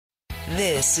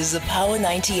This is a Power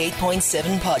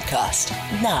 98.7 podcast.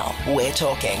 Now we're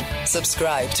talking.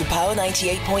 Subscribe to Power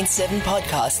 98.7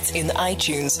 podcasts in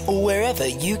iTunes or wherever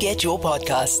you get your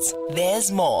podcasts.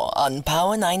 There's more on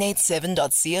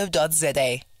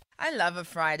power987.co.za. I love a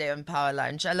Friday on Power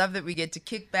Lunch. I love that we get to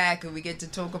kick back and we get to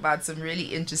talk about some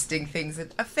really interesting things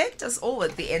that affect us all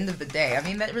at the end of the day. I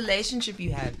mean, that relationship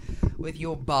you have with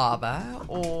your barber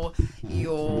or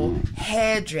your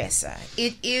hairdresser,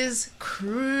 it is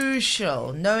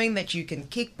crucial knowing that you can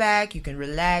kick back, you can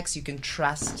relax, you can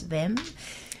trust them,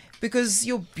 because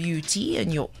your beauty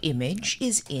and your image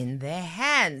is in their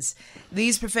hands.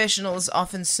 These professionals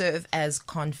often serve as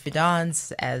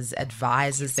confidants, as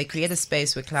advisors. They create a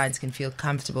space where clients can feel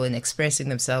comfortable in expressing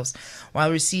themselves while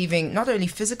receiving not only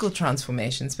physical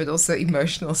transformations, but also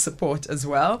emotional support as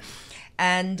well.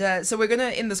 And so we're going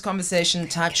to, in this conversation,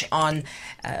 touch on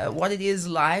what it is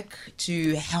like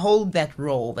to hold that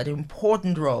role, that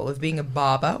important role of being a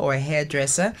barber or a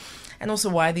hairdresser, and also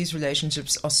why these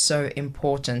relationships are so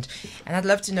important. And I'd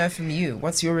love to know from you,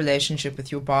 what's your relationship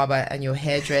with your barber and your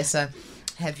hairdresser?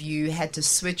 Have you had to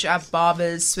switch up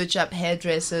barbers, switch up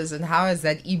hairdressers, and how has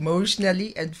that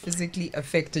emotionally and physically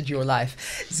affected your life?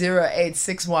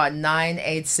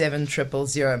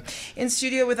 0861-987-000. In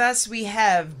studio with us, we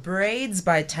have Braids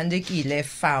by Thandekile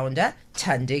founder,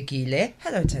 Thandekile.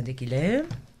 Hello, Thandekile.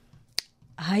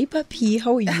 Hi, Papi.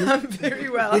 How are you? I'm very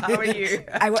well. How are you?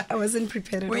 I wasn't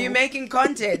prepared at all. Were you making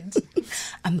content?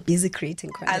 I'm busy creating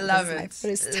content. I love it.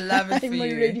 Love it for I'm you.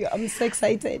 on radio. I'm so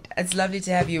excited. It's lovely to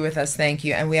have you with us. Thank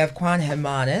you. And we have Kwan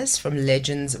Hermanes from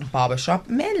Legends Barbershop,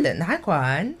 Menlyn. Hi,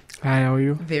 Kwan. Hi, how are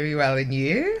you? Very well, and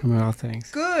you? I'm well, thanks.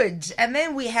 Good. And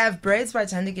then we have Braids by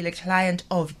Thandekile, client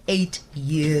of 8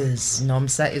 years.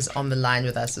 Nomsa is on the line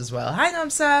with us as well. Hi,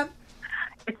 Nomsa.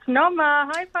 It's Norma.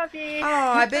 Hi, Papi. Oh,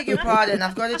 I beg your pardon.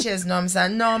 I've got to cheers, Nomsa.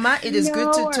 Norma, it is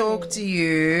good to talk to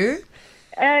you.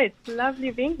 It's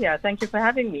lovely being here. Thank you for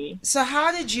having me. So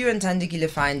how did you and Thandekile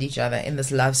find each other in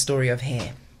this love story of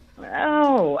hair?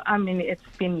 Oh, I mean, it's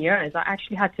been years. I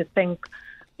actually had to think,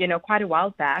 quite a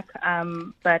while back.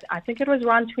 But I think it was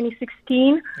around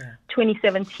 2016,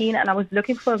 2017, and I was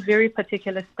looking for a very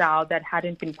particular style that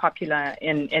hadn't been popular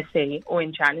in SA or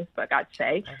in Johannesburg, I'd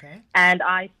say. Okay. And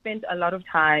I spent a lot of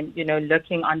time,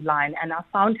 looking online, and I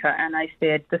found her, and I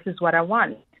said, this is what I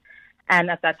want. And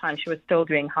at that time, she was still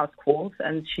doing house calls,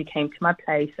 and she came to my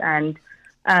place, and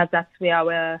that's where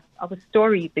our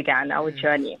story began, our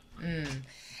journey.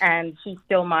 And she's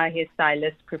still my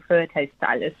hairstylist, preferred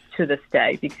hairstylist to this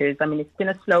day, because, it's been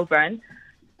a slow burn,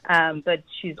 but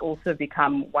she's also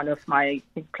become one of my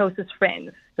closest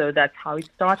friends. So that's how it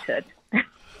started.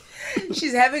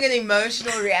 She's having an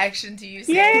emotional reaction to you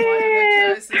saying one of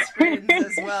her closest friends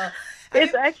as well.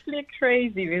 It's actually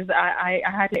crazy because I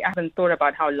haven't thought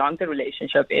about how long the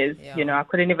relationship is. Yeah. I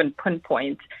couldn't even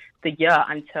pinpoint the year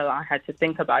until I had to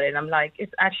think about it. I'm like,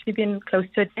 it's actually been close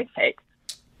to a decade.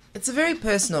 It's a very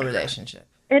personal relationship.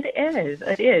 It is.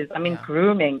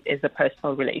 Grooming is a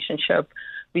personal relationship.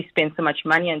 We spend so much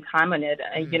money and time on it,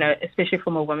 especially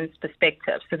from a woman's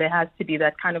perspective. So there has to be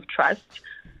that kind of trust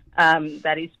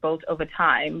that is built over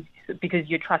time, because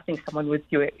you're trusting someone with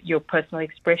your personal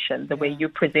expression, the way you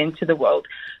present to the world.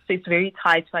 So it's very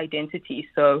tied to identity.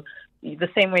 So the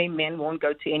same way men won't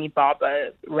go to any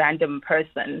barber, random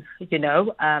person,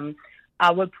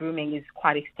 our grooming is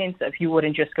quite extensive. You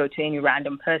wouldn't just go to any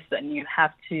random person. You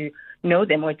have to know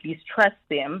them, or at least trust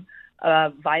them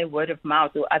via word of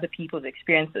mouth or other people's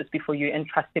experiences before you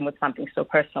entrust them with something so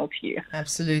personal to you.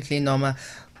 Absolutely, Norma.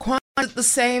 Quite the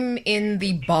same in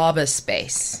the barber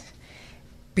space.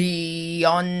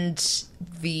 Beyond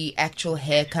the actual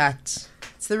haircut,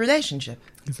 it's the relationship.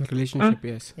 It's a relationship,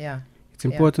 yes. Yeah. It's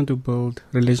important to build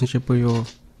relationship with your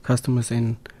customers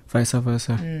and vice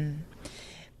versa.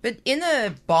 But in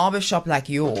a barbershop like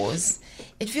yours,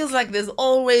 it feels like there's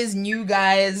always new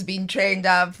guys being trained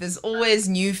up. There's always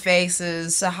new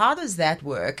faces. So how does that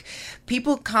work?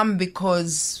 People come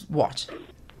because what?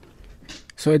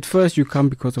 So at first you come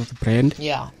because of the brand.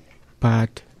 Yeah.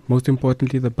 But most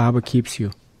importantly, the barber keeps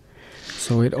you.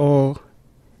 So it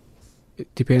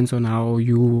depends on how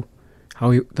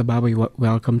the barber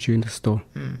welcomes you in the store.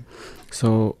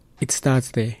 So it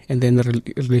starts there, and then the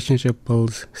relationship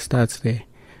starts there.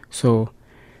 So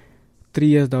 3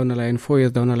 years down the line, 4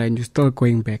 years down the line, you're still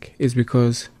going back. It's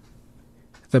because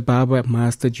the barber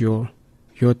mastered your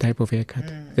type of haircut,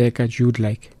 the haircut you'd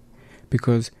like.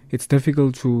 Because it's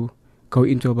difficult to go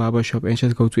into a barber shop and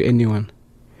just go to anyone.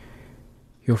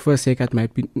 Your first haircut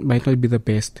might not be the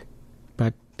best,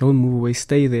 but don't move away.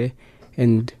 Stay there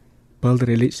and build a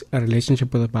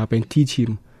relationship with the barber and teach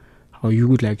him how you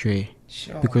would like your hair.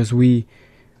 Sure. Because we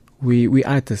we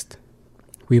artists.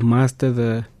 We master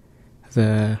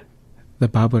the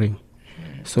barbering.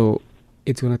 So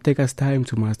it's gonna take us time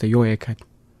to master your haircut.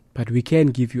 But we can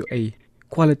give you a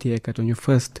quality haircut on your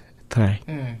first try.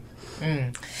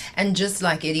 And just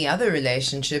like any other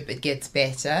relationship, it gets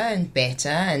better and better,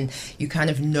 and you kind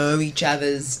of know each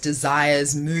other's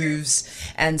desires, moves,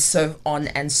 and so on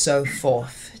and so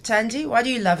forth. Tandi, why do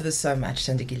you love this so much,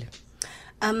 Tandikile?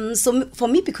 So for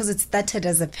me, because it started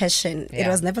as a passion, it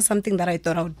was never something that I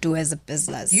thought I would do as a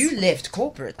business. You left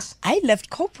corporate. I left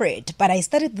corporate, but I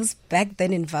started this back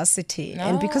then in varsity.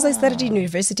 And because I started in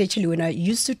university, actually, when I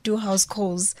used to do house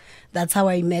calls, that's how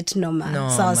I met Noma.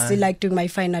 So I was still like doing my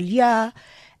final year.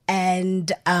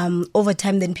 And over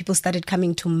time, then people started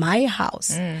coming to my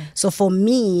house. So for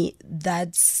me,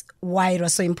 that's why it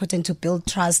was so important to build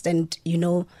trust and,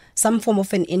 some form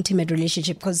of an intimate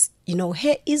relationship, because,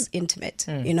 hair is intimate.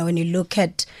 When you look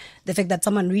at the fact that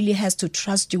someone really has to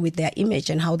trust you with their image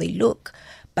and how they look.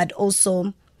 But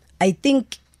also, I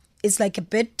think it's like a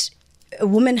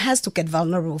woman has to get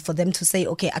vulnerable for them to say,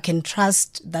 okay, I can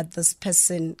trust that this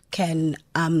person can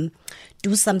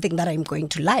do something that I'm going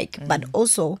to like, but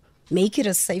also make it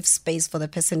a safe space for the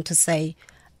person to say,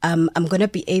 I'm going to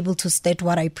be able to state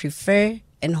what I prefer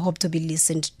and hope to be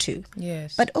listened to.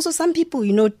 Yes. But also some people,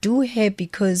 do hair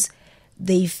because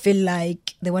they feel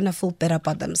like they want to feel better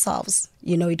about themselves.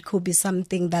 It could be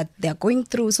something that they're going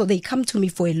through. So they come to me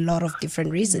for a lot of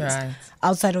different reasons. Right.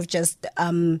 Outside of just,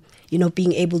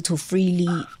 being able to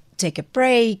freely take a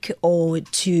break or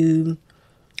to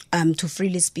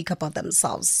freely speak about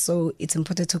themselves. So it's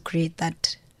important to create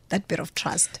that bit of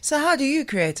trust. So how do you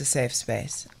create a safe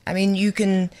space? I mean, you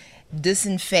can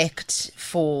disinfect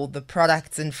for the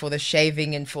products and for the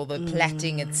shaving and for the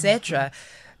plaiting, etc.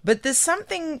 But there's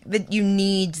something that you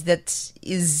need that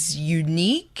is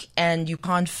unique and you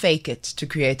can't fake it to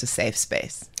create a safe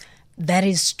space. That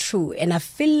is true. And I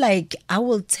feel like I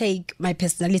will take my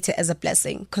personality as a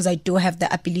blessing because I do have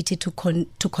the ability to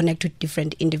connect with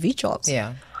different individuals.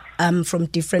 Yeah. From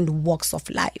different walks of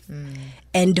life.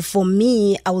 And for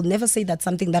me, I will never say that's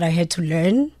something that I had to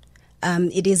learn.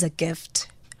 It is a gift.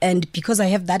 And because I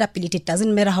have that ability, it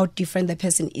doesn't matter how different the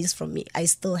person is from me. I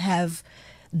still have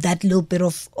that little bit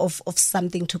of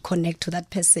something to connect to that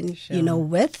person,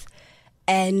 with.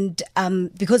 And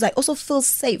because I also feel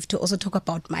safe to also talk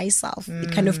about myself,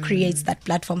 it kind of creates that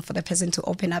platform for the person to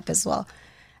open up as well.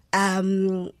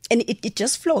 And it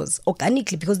just flows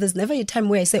organically because there's never a time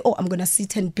where I say, I'm going to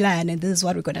sit and plan and this is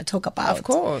what we're going to talk about. Of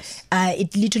course.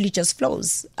 It literally just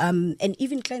flows. And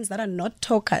even clients that are not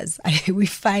talkers, we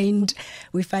find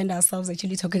ourselves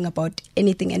actually talking about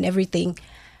anything and everything.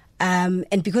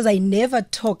 And because I never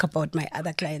talk about my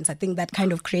other clients, I think that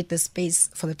kind of creates the space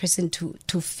for the person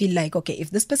to feel like, okay,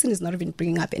 if this person is not even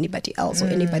bringing up anybody else or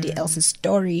anybody else's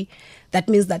story, that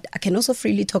means that I can also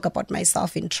freely talk about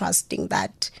myself in trusting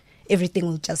that everything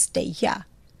will just stay here.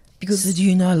 Because so do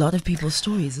you know a lot of people's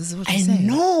stories? This is what you're saying. I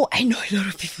know a lot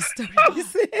of people's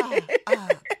stories.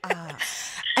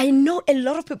 I know a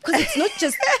lot of people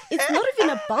because it's not even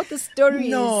about the stories.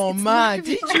 No, Ma,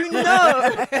 did you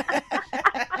know?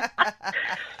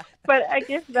 But I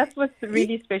guess that's what's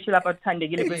really special about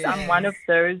Tandegile because I'm one of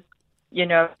those,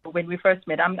 when we first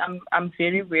met, I'm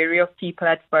very wary of people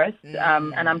at first,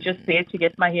 and I'm just there to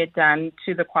get my hair done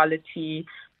to the quality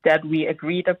that we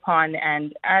agreed upon.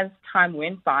 And as time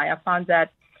went by, I found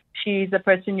that she's a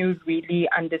person who really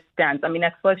understands. I mean,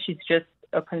 at first she's just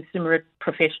a consumer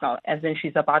professional, as in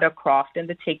she's about her craft and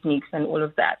the techniques and all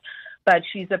of that. But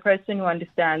she's a person who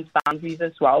understands boundaries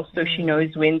as well. So she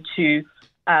knows when to,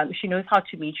 she knows how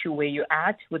to meet you where you're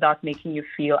at without making you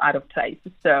feel out of place.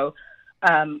 So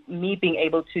me being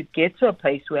able to get to a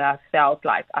place where I felt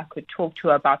like I could talk to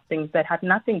her about things that had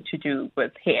nothing to do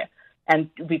with hair. And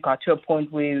we got to a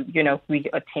point where, we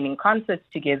attending concerts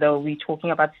together, we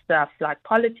talking about stuff like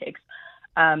politics.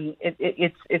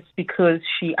 It's because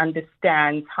she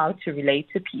understands how to relate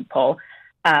to people,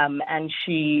 and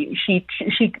she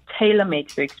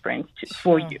tailor-makes the experience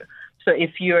for you. So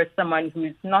if you're someone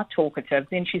who's not talkative,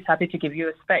 then she's happy to give you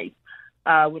a space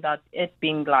without it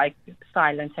being like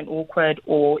silent and awkward.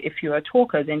 Or if you're a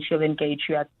talker, then she'll engage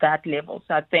you at that level.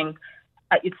 So I think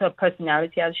it's her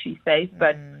personality, as she says,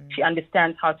 but she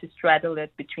understands how to straddle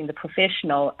it between the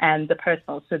professional and the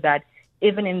personal, so that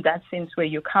even in that sense where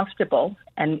you're comfortable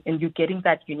and you're getting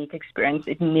that unique experience,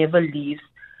 it never leaves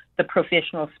the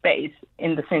professional space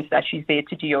in the sense that she's there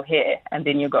to do your hair and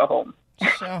then you go home.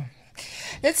 Sure.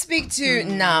 Let's speak to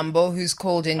Nambo, who's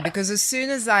called in, because as soon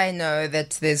as I know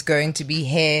that there's going to be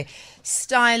hair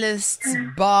stylists,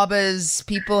 barbers,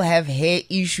 people have hair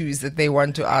issues that they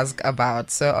want to ask about.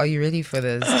 So are you ready for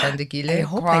this, Thandekile? I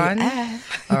hope I am.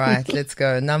 All right, let's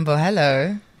go. Nambo,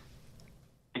 hello.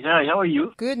 Yeah, how are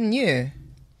you? Good, and you?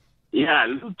 Yeah,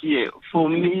 look here. For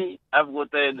me, I've got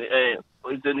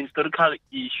it's an historical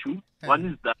issue. One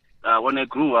is that when I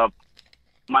grew up,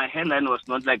 my hairline was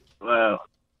not like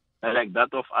that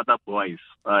of other boys.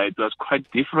 It was quite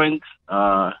different.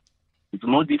 It's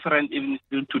more different even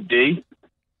still today.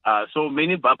 So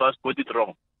many barbers got it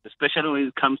wrong, especially when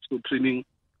it comes to trimming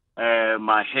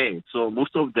my hair. So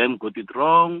most of them got it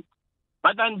wrong.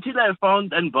 But until I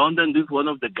found and bonded with one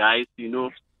of the guys,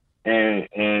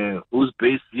 who's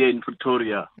based here in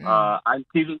Pretoria,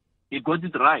 until he got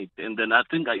it right. And then I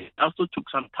think I also took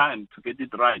some time to get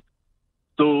it right.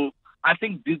 So I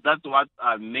think that's what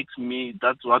makes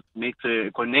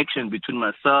a connection between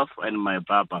myself and my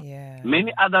barber. Yeah.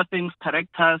 Many other things,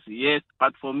 characters, yes,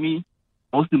 but for me,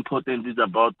 most important is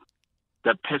about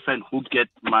the person who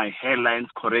gets my hairlines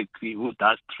correctly, who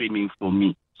does trimming for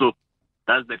me. So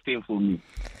that's the thing for me.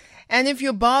 And if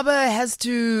your barber has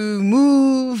to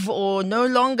move or no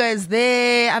longer is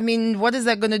there, I mean, what is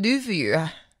that going to do for you?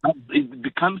 It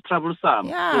becomes troublesome.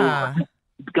 Yeah. So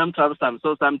it becomes troublesome.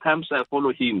 So sometimes I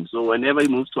follow him. So whenever he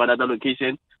moves to another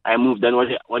location, I move. Then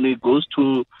when he goes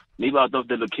to maybe out of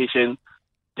the location,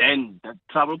 then the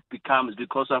trouble becomes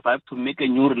because I have to make a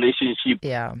new relationship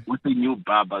with a new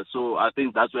barber. So I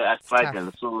think that's where I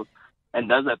struggle. So, and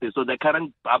that's the thing. So the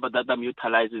current barber that I'm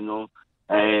utilizing,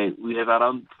 we have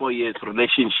around 4 years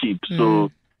relationship.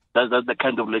 So that's the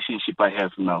kind of relationship I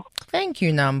have now. Thank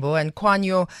you, Nambo. And Kwan,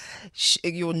 you're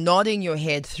nodding your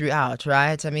head throughout,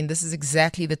 right? I mean, this is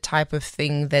exactly the type of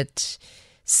thing that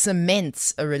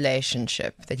cements a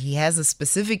relationship, that he has a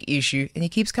specific issue and he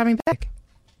keeps coming back.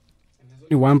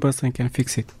 Only one person can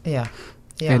fix it. Yeah.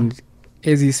 And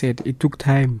as he said, it took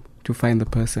time to find the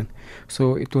person.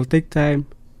 So it will take time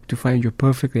to find your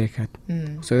perfect haircut.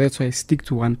 So that's why I stick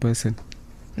to one person.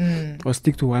 Or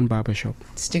stick to one barbershop.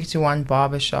 Stick to one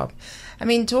barbershop. I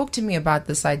mean, talk to me about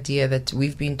this idea that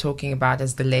we've been talking about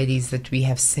as the ladies, that we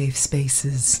have safe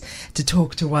spaces to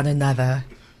talk to one another.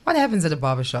 What happens at a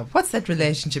barbershop? What's that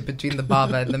relationship between the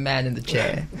barber and the man in the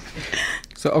chair?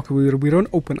 So, okay, we don't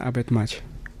open up that much,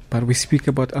 but we speak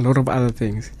about a lot of other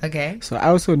things. Okay. So I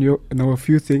also know a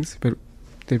few things, but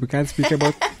that we can't speak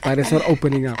about, but it's not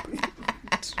opening up.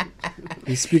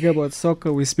 We speak about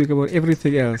soccer, we speak about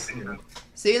everything else.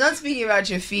 So you're not speaking about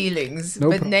your feelings,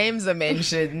 but names are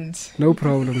mentioned. No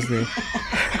problems there.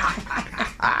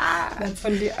 That's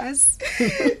only us.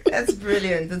 That's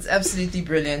brilliant. That's absolutely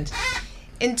brilliant.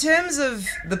 In terms of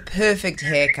the perfect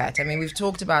haircut, I mean, we've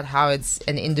talked about how it's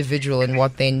an individual and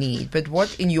what they need, but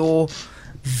what, in your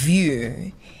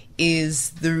view,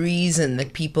 is the reason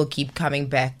that people keep coming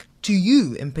back to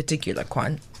you in particular,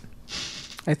 Kwan?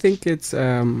 I think it's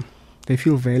they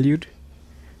feel valued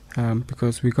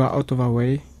because we go out of our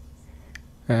way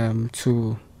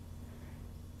to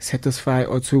satisfy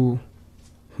or to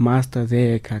master their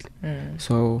haircut.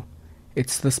 So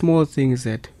it's the small things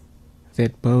that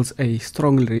builds a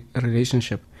strong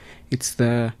relationship. It's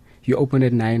you open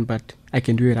at 9, but I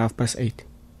can do it 8:30.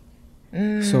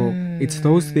 So it's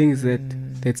those things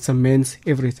that cements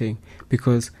everything,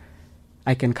 because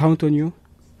I can count on you.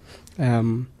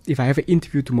 If I have an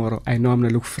interview tomorrow, I know I'm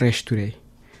gonna look fresh today.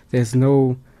 There's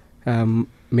no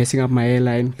messing up my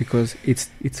hairline, because it's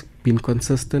been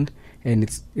consistent and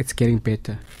it's getting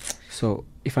better. So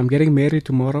if I'm getting married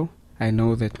tomorrow, I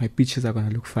know that my pictures are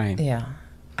gonna look fine. Yeah,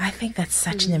 I think that's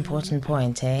such an important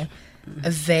point, eh?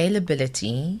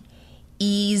 Availability,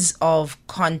 ease of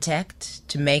contact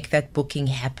to make that booking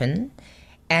happen,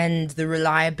 and the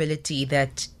reliability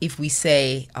that if we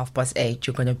say 8:30,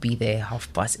 you're going to be there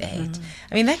 8:30.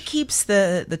 I mean, that keeps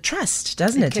the trust,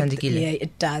 doesn't it, Thandekile? Yeah,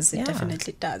 it does. It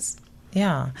definitely does.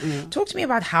 Yeah. Talk to me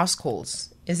about house calls.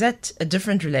 Is that a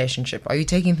different relationship? Are you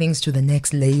taking things to the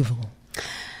next level?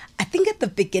 I think at the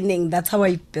beginning, that's how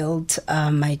I built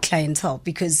my clientele,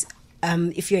 because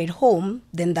if you're at home,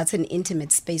 then that's an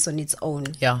intimate space on its own.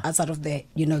 Yeah. Outside of the,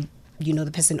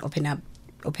 the person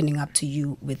opening up to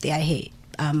you with their hair.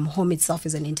 Home itself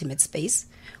is an intimate space,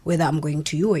 whether I'm going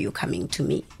to you or you're coming to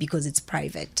me, because it's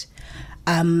private.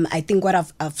 I think what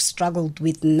I've struggled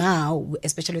with now,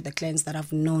 especially with the clients that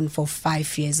I've known for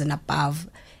 5 years and above,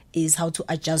 is how to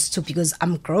adjust to, because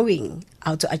I'm growing,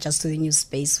 how to adjust to the new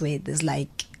space where there's I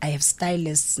have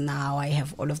stylists now, I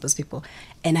have all of those people,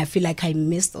 and I feel like I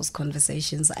miss those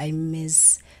conversations. I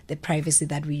miss the privacy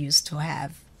that we used to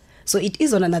have. So it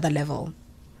is on another level.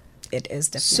 It is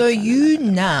definitely. So you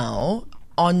now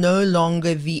are no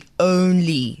longer the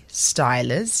only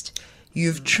stylist.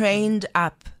 You've trained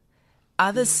up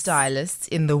other stylists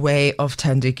in the way of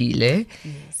Thandekile.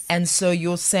 Yes. And so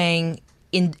you're saying,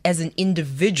 as an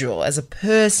individual, as a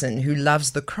person who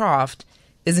loves the craft,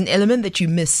 there's an element that you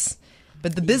miss,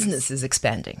 but the business is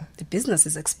expanding. The business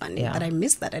is expanding, but I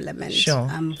miss that element. Sure.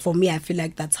 For me, I feel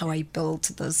like that's how I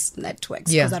built those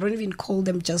networks. Because I don't even call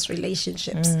them just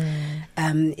relationships.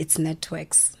 It's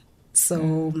networks.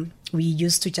 So we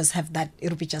used to just have that.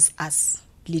 It'll be just us,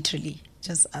 literally,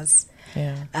 just us.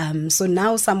 Yeah. So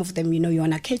now some of them, you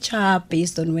want to catch up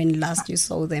based on when last you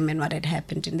saw them and what had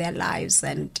happened in their lives.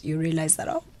 And you realize that,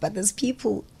 but there's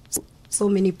people, so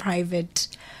many private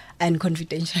and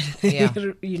confidential,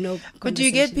 But do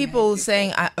you get people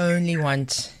saying, I only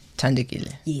want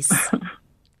Thandekile? Yes.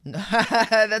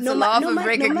 That's a laugh of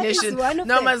recognition.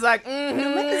 Noma's like,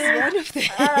 Noma is one of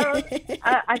them.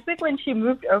 I think when she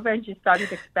moved over and she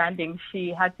started expanding,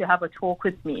 she had to have a talk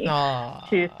with me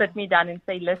to sit me down and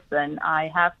say, listen,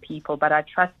 I have people, but I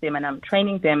trust them and I'm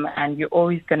training them, and you're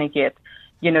always going to get,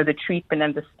 the treatment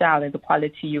and the style and the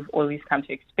quality you've always come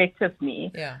to expect of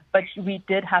me. Yeah. But we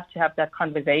did have to have that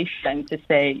conversation to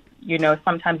say,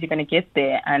 sometimes you're going to get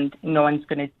there and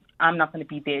I'm not going to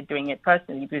be there doing it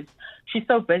personally because she's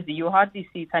so busy. You hardly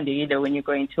see Thandekile when you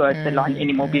go into a salon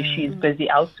anymore because she's busy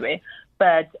elsewhere.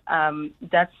 But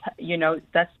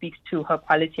that speaks to her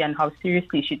quality and how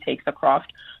seriously she takes the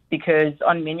craft, because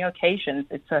on many occasions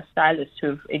it's her stylist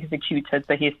who've executed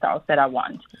the hairstyles that I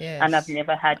want. Yes. And I've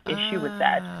never had issue with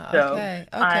that. So okay.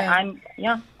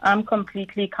 I'm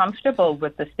completely comfortable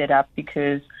with the setup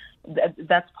because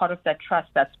that's part of that trust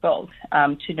that's built,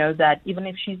 to know that even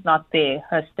if she's not there,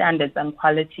 her standards and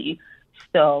quality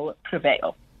still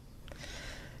prevail.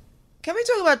 Can we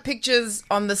talk about pictures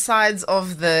on the sides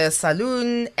of the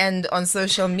saloon and on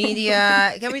social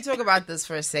media? Can we talk about this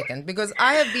for a second? Because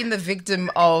I have been the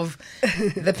victim of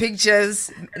the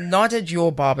pictures, not at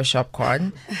your barbershop,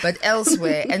 Kwan, but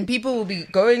elsewhere. And people will be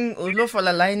going for la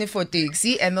line for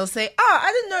taxi and they'll say,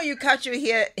 I didn't know you cut your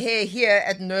hair here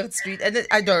at North Street. And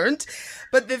I don't.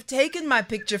 But they've taken my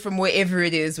picture from wherever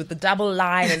it is with the double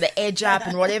line and the edge up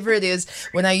and whatever it is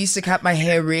when I used to cut my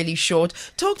hair really short.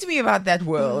 Talk to me about that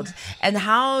world and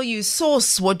how you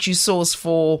source what you source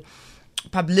for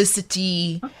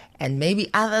publicity, and maybe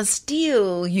others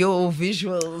steal your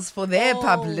visuals for their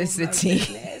publicity.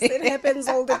 It happens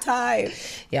all the time.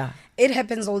 Yeah. It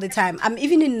happens all the time. I'm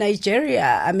even in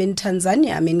Nigeria, I'm in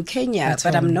Tanzania, I'm in Kenya,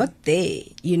 but I'm not there,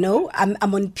 I'm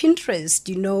on Pinterest,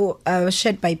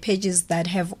 shared by pages that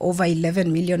have over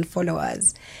 11 million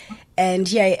followers. And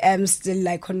here I am still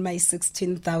like on my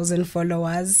 16,000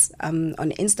 followers on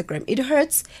Instagram. It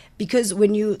hurts because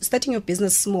when you're starting your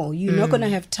business small, you're not going to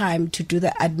have time to do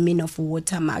the admin of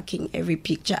watermarking every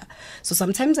picture. So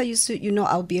sometimes I used to,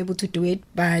 I'll be able to do it,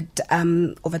 but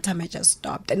over time I just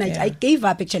stopped. And I gave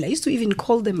up actually. I used to even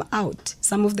call them out.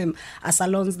 Some of them are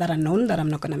salons that are known that I'm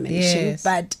not going to mention,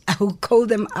 but I will call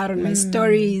them out on my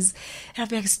stories. And I'll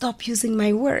be like, stop using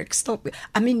my work. Stop.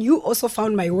 I mean, you also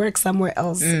found my work somewhere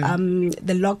else.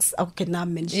 The locks, okay, now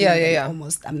I'm mentioning them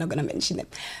almost. I'm not going to mention them.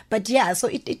 But so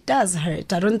it does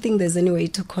hurt. I don't think there's any way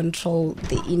to control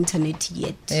the internet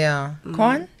yet. Yeah.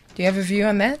 Kwan, do you have a view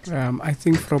on that? I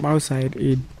think from our side,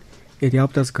 it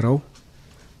helped us grow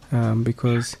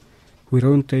because we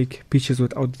don't take pictures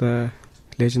without the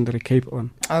legendary cape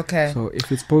on. Okay. So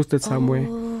if it's posted somewhere,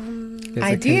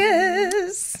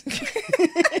 ideas.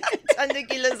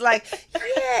 Thandekile's like,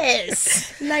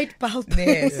 yes, light bulb.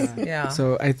 Yes. Yeah.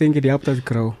 So I think it helped us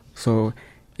grow. So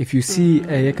if you see a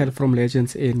haircut from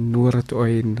legends in Noord or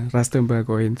in Rustenburg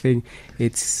or in thing,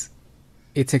 it's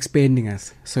expanding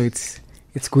us. So it's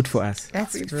good for us.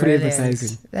 That's brilliant. Free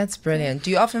advertising. That's brilliant. Do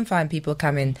you often find people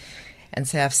come in and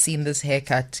say, I've seen this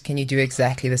haircut, can you do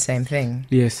exactly the same thing?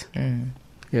 Yes.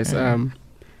 Yes.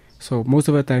 So most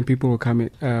of the time people will come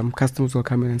in, customers will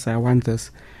come in and say, I want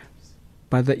this.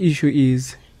 But the issue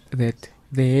is that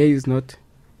the hair is not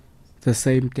the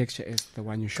same texture as the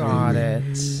one you show. Got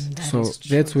it. So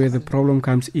that's where the problem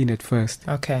comes in at first.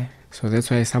 Okay. So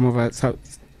that's why some of us,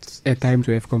 at times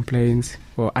we have complaints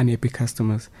or unhappy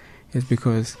customers. It's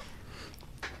because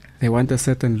they want a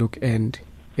certain look and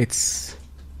it's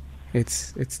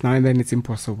now and then it's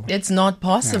impossible. It's not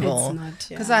possible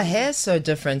because our hair's so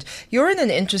different. You're in an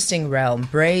interesting realm,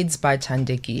 braids by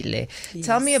Thandekile. Yes.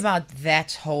 Tell me about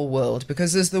that whole world,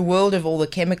 because there's the world of all the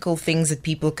chemical things that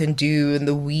people can do and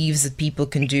the weaves that people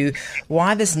can do.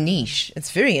 Why this niche?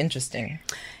 It's very interesting.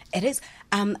 It is.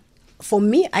 for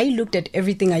me, I looked at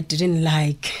everything I didn't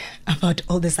like about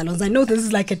all the salons. I know this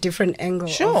is like a different angle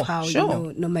of how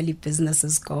normally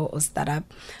businesses go or start up,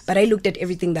 but I looked at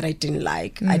everything that I didn't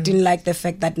like. I didn't like the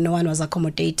fact that no one was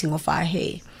accommodating of our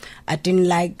hair. I didn't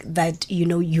like that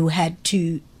you had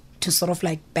to sort of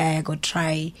like beg or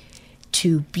try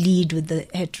to bleed with the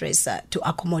hairdresser to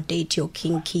accommodate your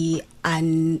kinky,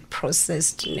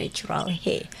 unprocessed natural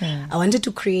hair. I wanted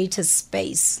to create a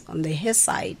space on the hair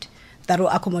side that will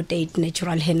accommodate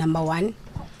natural hair, number one.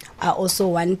 I also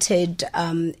wanted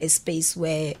a space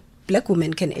where Black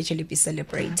women can actually be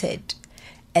celebrated.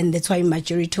 And that's why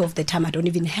majority of the time I don't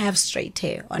even have straight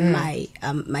hair on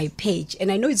my page.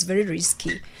 And I know it's very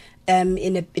risky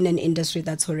in an industry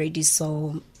that's already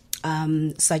so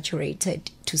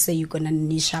saturated to say you're going to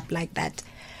niche up like that.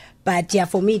 But yeah,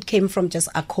 for me, it came from just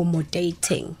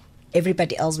accommodating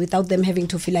everybody else without them having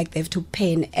to feel like they have to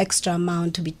pay an extra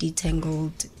amount to be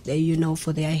detangled,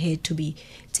 for their hair to be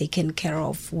taken care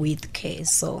of with care.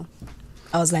 So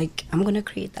I was like, I'm going to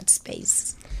create that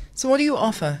space. So what do you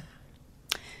offer?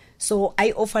 So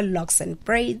I offer locks and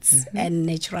braids and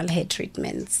natural hair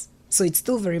treatments. So it's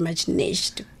still very much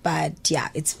niched, but yeah,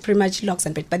 it's pretty much locks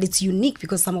and braids. But it's unique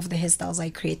because some of the hairstyles, I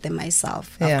create them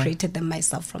myself. Yeah. I've created them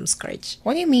myself from scratch.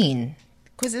 What do you mean?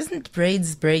 Because isn't braids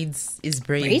is braids?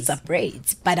 Braids are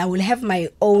braids, but I will have my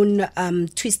own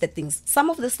twisted things. Some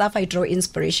of the stuff I draw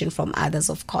inspiration from others,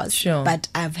 of course. Sure. But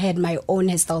I've had my own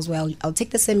hairstyles where I'll take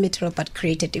the same material but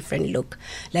create a different look.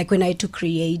 Like when I had to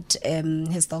create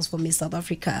hairstyles for Miss South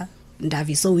Africa,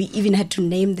 Ndavi. So we even had to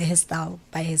name the hairstyle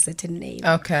by a certain name.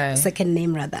 Okay. Second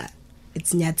name, rather.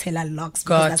 It's Nyathela Locks.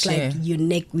 Because that's like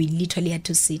unique. We literally had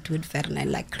to sit with Verna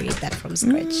and like create that from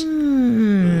scratch.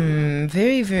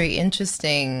 Very, very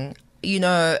interesting.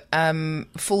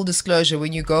 Full disclosure,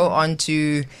 when you go on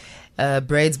to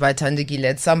Braids by Thandekile,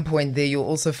 at some point there you'll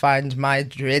also find my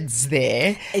dreads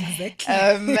there.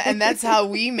 Exactly. And that's how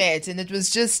we met. And it was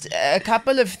just a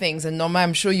couple of things. And Norma,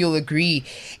 I'm sure you'll agree.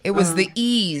 It was the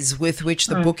ease with which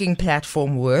the booking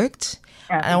platform worked.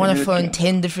 And I want to phone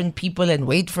 10 different people and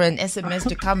wait for an SMS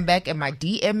to come back. Am I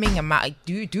DMing?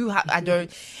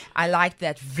 I like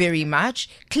that very much.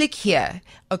 Click here.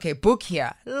 Okay, book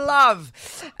here. Love.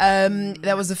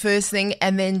 That was the first thing.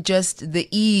 And then just the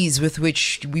ease with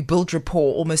which we built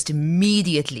rapport almost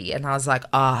immediately. And I was like,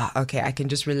 okay, I can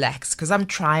just relax because I'm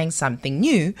trying something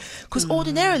new. Because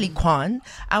ordinarily, Kwan,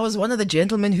 I was one of the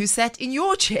gentlemen who sat in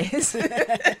your chairs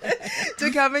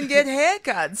to come and get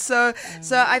haircuts. So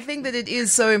I think that it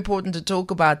is so important to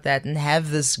talk about that and have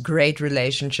this great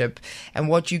relationship. And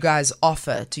what you guys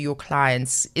offer to your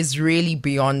clients is really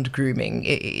beyond grooming.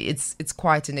 It's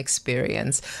quite an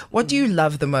experience. What do you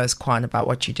love the most, Kwan, about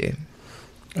what you do?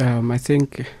 I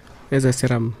think, as I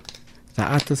said, the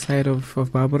artist side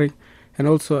of barbering, and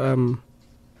also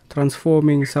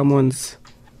transforming someone's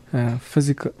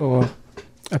physical or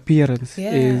appearance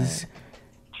is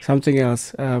something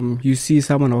else. You see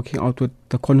someone walking out with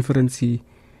the confidence he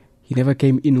never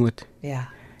came in with. Yeah.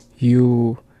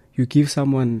 You give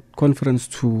someone confidence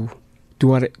to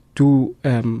do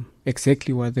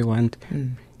exactly what they want.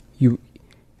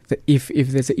 If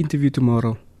there's an interview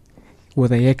tomorrow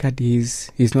with a haircut,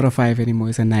 he's not a 5 anymore,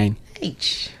 he's a 9.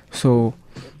 So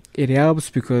it helps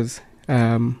because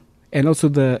and also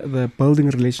the building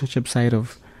relationship side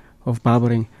of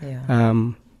barbering,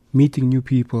 meeting new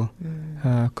people,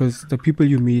 because the people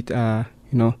you meet are,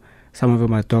 some of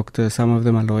them are doctors, some of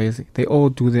them are lawyers. They all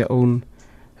do their own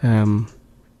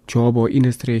job or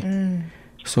industry.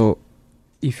 So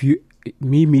if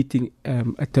me meeting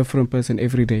a different person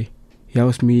every day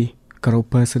helps me grow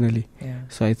personally.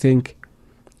 So I think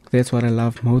that's what I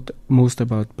love most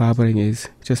about barbering, is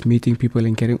just meeting people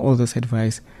and getting all this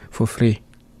advice for free.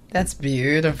 That's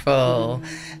beautiful.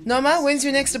 Norma, when's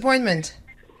your next appointment?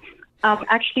 I'm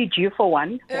actually due for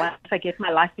one once I get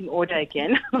my life in order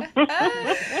again. But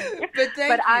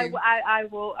I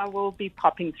will be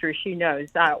popping through. She knows.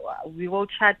 We will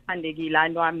chat, Thandekile. I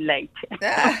know I'm late.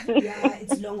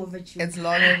 It's long overdue. It's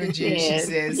long overdue, yes, she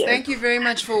says. Yes. Thank you very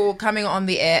much for coming on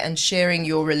the air and sharing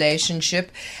your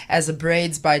relationship as a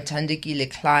Braids by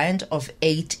Thandekile client of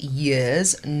 8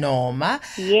 years, Norma.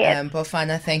 Yes.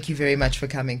 Bofana, thank you very much for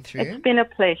coming through. It's been a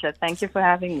pleasure. Thank you for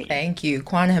having me. Thank you.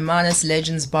 Kwan Hermanus,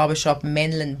 Legends Barbershop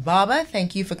Menland Barber,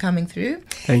 thank you for coming through.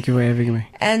 Thank you for having me.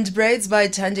 And Braids by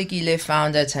Thandekile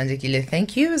founder Thandekile,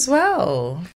 thank you as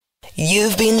well.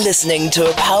 You've been listening to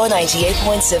a Power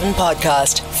 98.7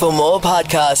 podcast. For more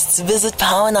podcasts, visit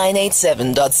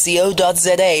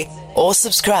power987.co.za or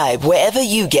subscribe wherever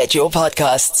you get your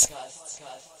podcasts.